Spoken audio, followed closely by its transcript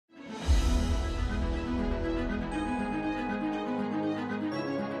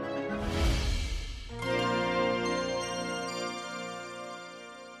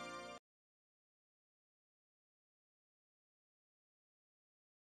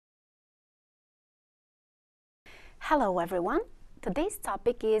Hello everyone! Today's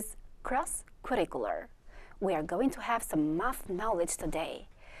topic is cross-curricular. We are going to have some math knowledge today.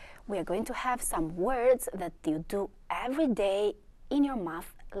 We are going to have some words that you do every day in your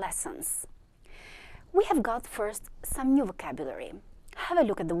math lessons. We have got first some new vocabulary. Have a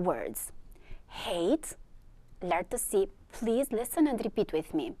look at the words. Height, letter C, please listen and repeat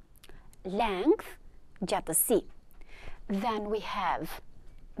with me. Length, gjatësi. Then we have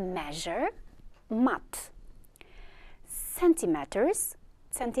measure, mat. Centimeters,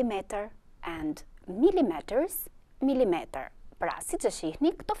 centimeter, and millimeters, millimeter. Pra, si që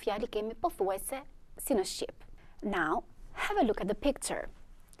shihni, këto fjali kemi pothuajse si në Shqip. Now, have a look at the picture.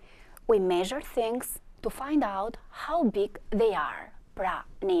 We measure things to find out how big they are. Pra,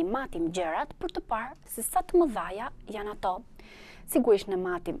 ne I matim gjërat për të parë se sa të mëdhaja janë ato. Sigurisht ne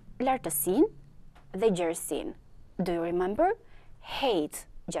matim lartësinë dhe gjerësinë. Do you remember? Height,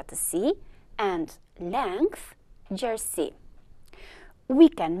 gjatësi, and length, gjerësi. We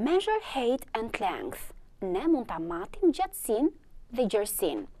can measure height and length. Ne mund ta matim gjatësinë dhe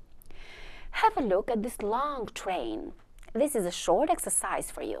gjerësinë. Have a look at this long train. This is a short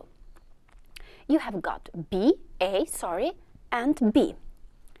exercise for you. You have got A, and B.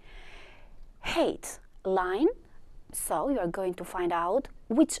 Height, line, so you are going to find out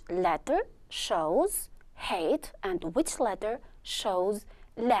which letter shows height and which letter shows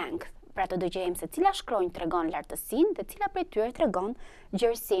length. Pra të dëgjojmë se cila shkronjë tregon lartësinë dhe cila prej tyre tregon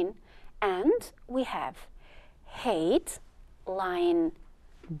gjerësinë. And we have height, line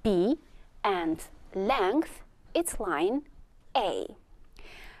B, and length, it's line A.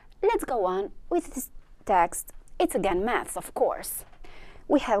 Let's go on with this text. It's again maths, of course.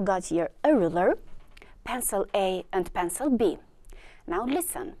 We have got here a ruler, pencil A and pencil B. Now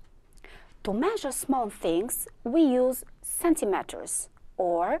listen. To measure small things, we use centimeters,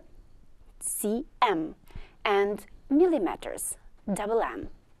 or cm, and millimeters, double M.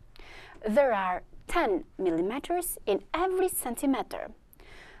 There are 10 millimeters in every centimeter.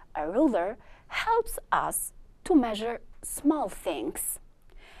 A ruler helps us to measure small things.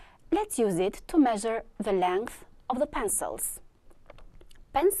 Let's use it to measure the length of the pencils.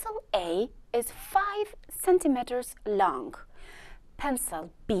 Pencil A is 5 centimeters long.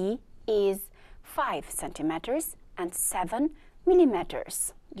 Pencil B is 5 centimeters and 7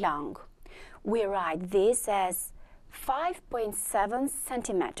 millimeters long. We write this as 5.7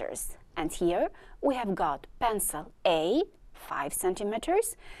 centimeters. And here we have got pencil A, 5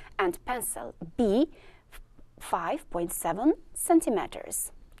 centimeters, and pencil B, 5.7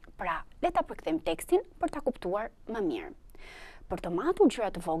 centimeters. Pra, le ta përkthejmë tekstin për ta kuptuar më mirë. Për të matur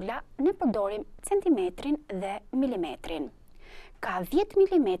gjëra të vogla, ne përdorim centimetrin dhe milimetrin. Ka 10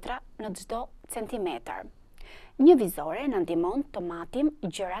 milimetra në çdo centimetër. Një vizore na ndihmon të matim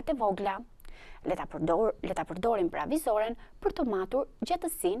gjërat e vogla. Le ta përdorim pra vizoren për të matur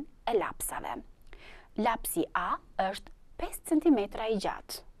gjatësinë e lapsave. Lapsi A është 5 cm I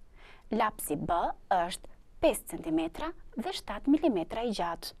gjatë. Lapsi B është 5 cm dhe 7 mm I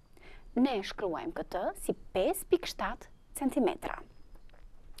gjatë. Ne shkruajmë këtë si 5.7 cm.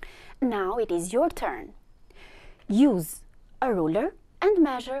 Now it is your turn. Use a ruler and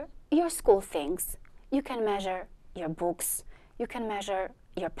measure your school things. You can measure your books, you can measure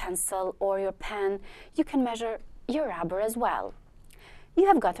your pencil or your pen, you can measure your rubber as well. You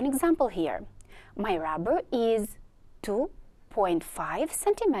have got an example here. My rubber is 2.5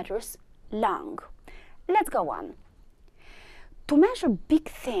 centimeters long. Let's go on. To measure big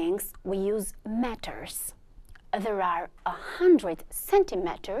things, we use meters. There are 100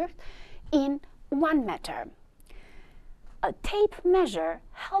 centimeters in 1 meter. A tape measure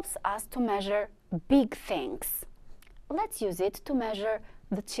helps us to measure big things. Let's use it to measure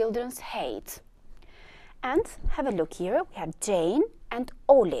the children's height. And have a look here. We have Jane and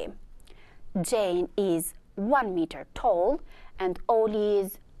Ollie. Jane is 1 meter tall and Ollie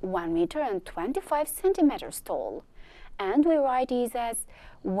is 1 meter and 25 centimeters tall. And we write it as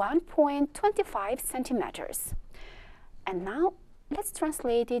 1.25 centimeters. And now let's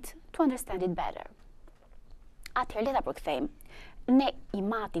translate it to understand it better. Atëherë le ta përkthejmë. Ne I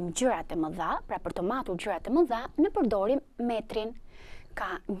matim gjërat e mëdha, pra për të matur gjërat e mëdha, ne përdorim metrin.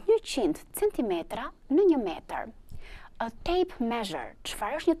 Ka 100 centimetra në 1 metër. A tape measure.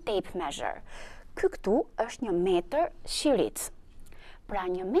 Çfarë është një tape measure? Ky këtu është 1 metër shirit. Pra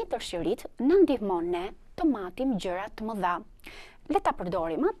 1 metër shirit na ndihmon ne të matim gjëra të mëdha. Le ta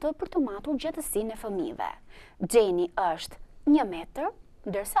përdorim atë për të matur gjatësinë e fëmijëve. Jenny është 1 metër,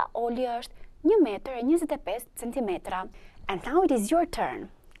 ndërsa Oli është 1 metër e 25 centimetra. And now it is your turn.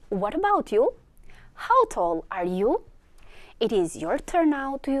 What about you? How tall are you? It is your turn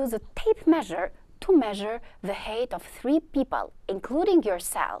now to use a tape measure to measure the height of 3 people, including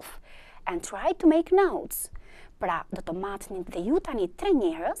yourself, and try to make notes. Pra, do të matni dhe ju tani 3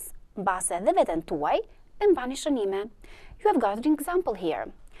 njerëz, mbase edhe veten tuaj, dhe mbani shënime. You have got an example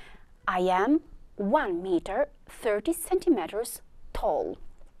here. I am 1 meter 30 centimeters tall.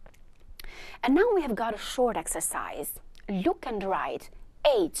 And now we have got a short exercise. Look and write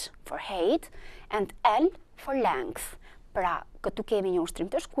H for height and L for length. Pra, këtu kemi një ushtrim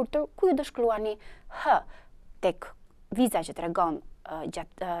të shkurtër ku ju do shkruani H tek viza që tregon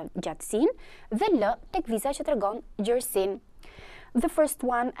gjatësinë dhe L tek viza që tregon gjerësinë. The first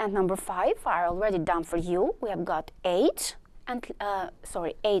one and number 5 are already done for you. We have got H and L,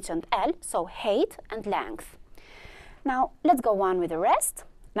 so height and length. Now let's go on with the rest.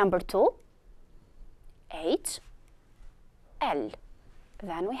 Number 2, H, L.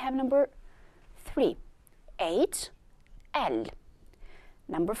 Then we have number 3, H, L.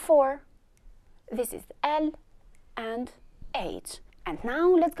 Number 4, this is L and H. And now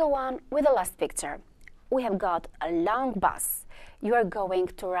let's go on with the last picture. We have got a long bus. You are going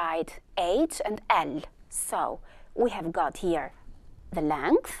to write H and L. So we have got here the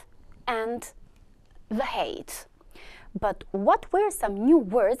length and the height. But what were some new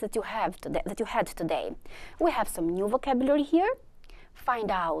words that you had today? We have some new vocabulary here. Find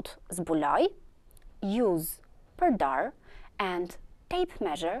out zbuloj, use përdor, and tape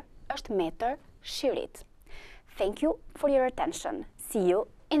measure është meter shirit. Thank you for your attention. See you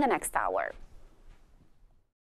in the next hour.